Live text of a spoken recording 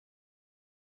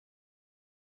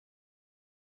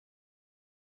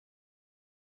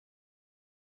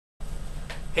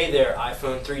Hey there,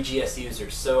 iPhone 3GS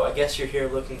users. So I guess you're here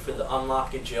looking for the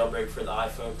unlock and jailbreak for the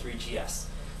iPhone 3GS.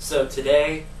 So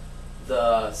today,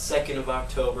 the 2nd of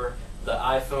October, the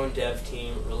iPhone dev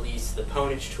team released the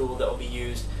pwnage tool that will be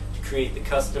used to create the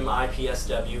custom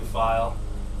IPSW file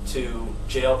to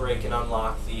jailbreak and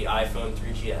unlock the iPhone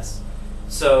 3GS.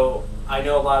 So I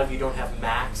know a lot of you don't have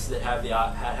Macs that have the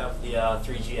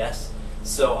 3GS,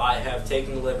 so I have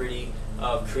taken the liberty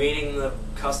of creating the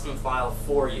custom file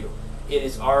for you. It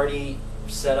is already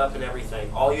set up and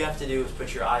everything. All you have to do is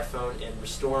put your iPhone in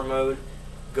restore mode,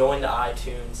 go into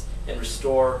iTunes, and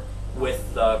restore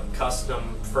with the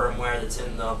custom firmware that's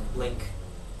in the link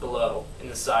below in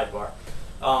the sidebar.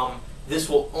 This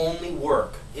will only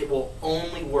work. It will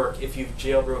only work if you've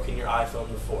jailbroken your iPhone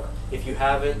before. If you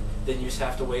haven't, then you just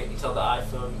have to wait until the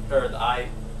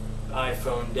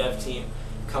iPhone dev team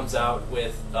comes out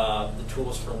with the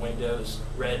tools for Windows,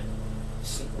 Red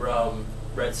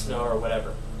Snow or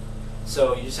whatever.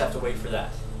 So you just have to wait for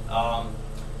that.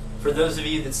 For those of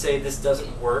you that say this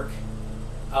doesn't work,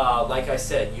 like I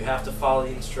said, you have to follow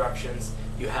the instructions.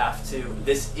 You have to.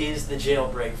 This is the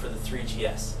jailbreak for the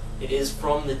 3GS. It is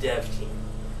from the dev team,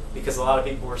 because a lot of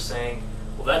people were saying,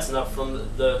 well, that's not from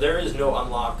there is no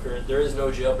unlock or there is no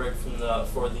jailbreak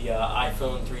for the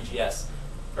iPhone 3GS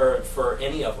or for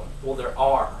any of them. Well, there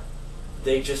are.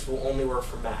 They just will only work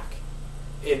for Mac.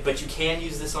 But you can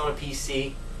use this on a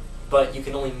PC, but you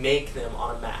can only make them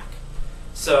on a Mac.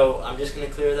 So I'm just going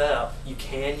to clear that up. You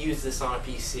can use this on a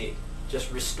PC.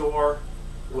 Just restore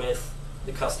with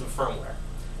the custom firmware.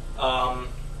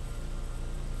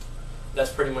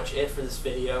 That's pretty much it for this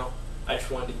video. I just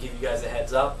wanted to give you guys a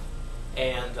heads up,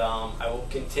 and I will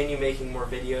continue making more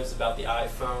videos about the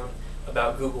iPhone,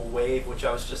 about Google Wave, which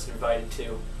I was just invited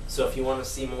to. So if you want to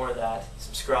see more of that,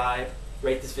 subscribe,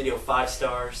 rate this video 5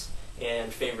 stars,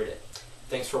 and favorite it.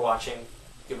 Thanks for watching.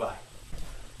 Goodbye.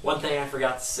 One thing I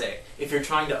forgot to say, if you're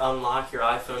trying to unlock your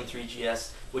iPhone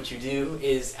 3GS, what you do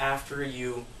is after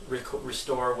you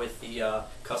restore with the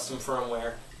custom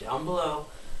firmware down below,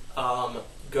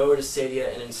 go to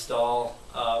Stadia and install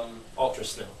Ultra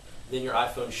Snow. Then your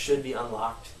iPhone should be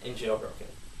unlocked and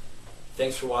jailbroken.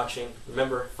 Thanks for watching.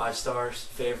 Remember, 5 stars,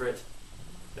 favorite.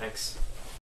 Thanks.